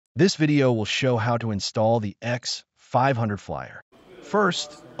This video will show how to install the X500 flyer.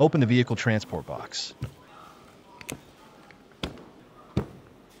 First, open the vehicle transport box.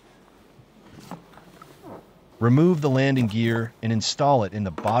 Remove the landing gear and install it in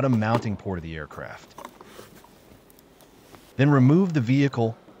the bottom mounting port of the aircraft. Then remove the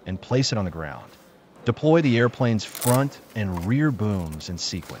vehicle and place it on the ground. Deploy the airplane's front and rear booms in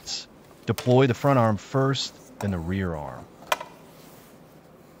sequence. Deploy the front arm first, then the rear arm.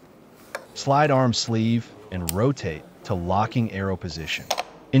 Slide arm sleeve and rotate to locking arrow position.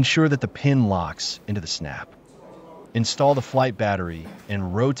 Ensure that the pin locks into the snap. Install the flight battery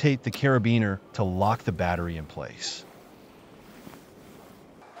and rotate the carabiner to lock the battery in place.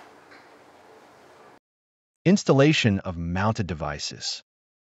 Installation of mounted devices.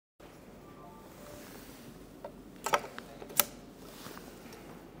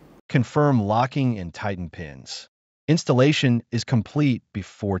 Confirm locking and tighten pins. Installation is complete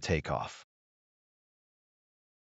before takeoff.